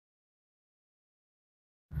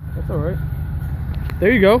That's all right.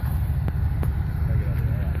 There you go.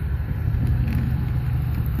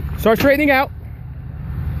 Start straightening out.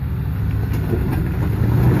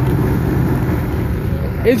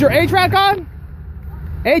 Is your A-track on?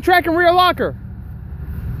 A-track and rear locker.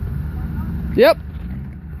 Yep.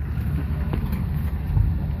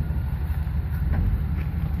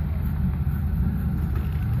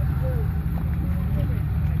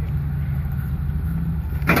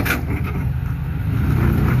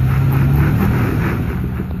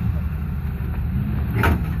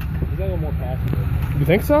 You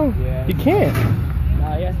think so? Yeah. He can't.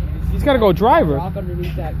 Nah, he's got to go driver. Rock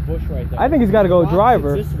underneath that bush right there. I think he's got to go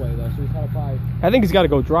driver. This way though, so he's got to probably. I think he's got to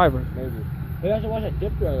go driver. Maybe. He has to watch that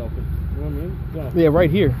dip there though, 'cause, you know what I mean? Yeah, right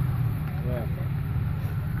here. Yeah.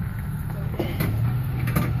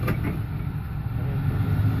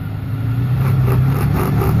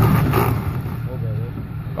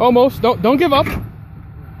 Almost. Don't give up.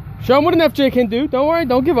 Show him what an FJ can do. Don't worry.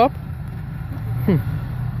 Don't give up.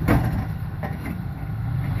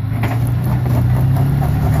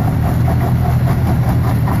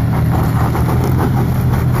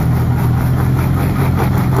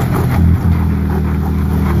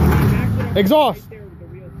 Exhaust.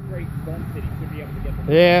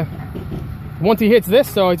 Yeah. Once he hits this,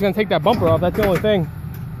 so he's gonna take that bumper off. That's the only thing.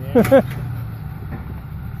 Yeah. Do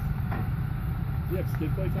you have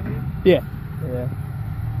skid plates on you? Yeah. Yeah.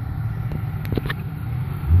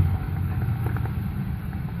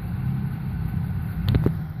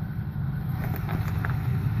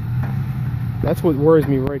 That's what worries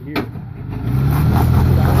me right here.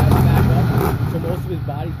 So most of his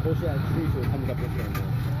body's closer to that tree, so it comes up this way.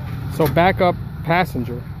 So back up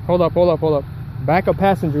passenger. Hold up. Back up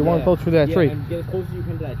passenger. You want to go through that tree. And get as close as you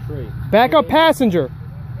can to that tree. Back up passenger.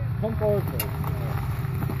 Come forward first.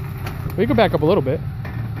 We can back up a little bit.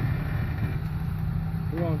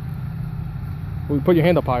 Come on. We put your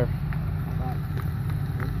hand up higher.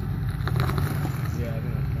 Yeah, I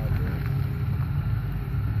think that's probably good.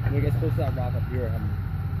 When we get close to that rock up here,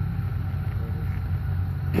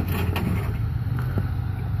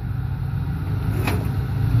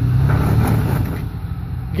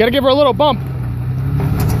 You gotta give her a little bump.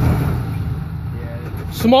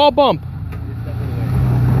 Yeah. Small bump.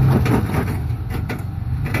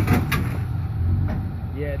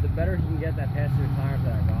 Yeah, the better he can get that passenger tire for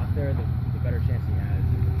that rock there, the better chance he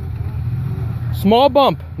has. Small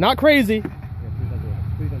bump. Not crazy. Yeah, please don't do it.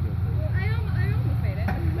 Please don't do it. I almost made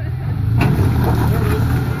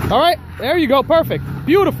it. All right. There you go. Perfect.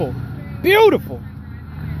 Beautiful. Beautiful.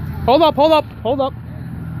 Hold up.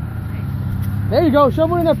 There you go. Show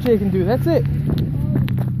me what an FJ can do. That's it.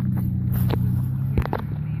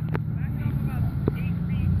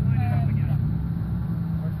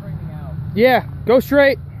 Yeah. Go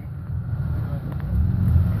straight.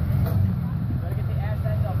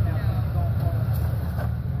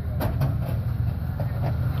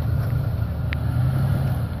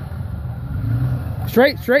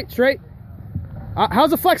 Straight.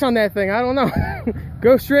 How's the flex on that thing? I don't know.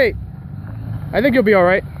 Go straight. I think you'll be all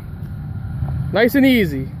right. Nice and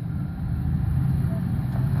easy.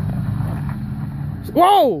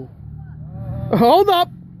 Whoa! Hold up.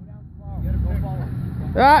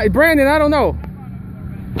 Brandon, I don't know.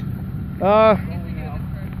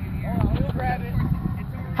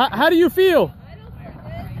 How do you feel?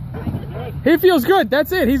 He feels good.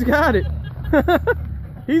 That's it. He's got it.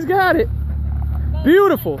 He's got it.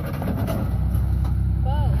 Beautiful. Come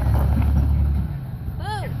on.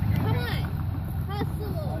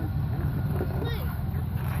 Hustle.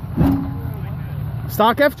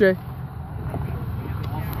 Stock FJ.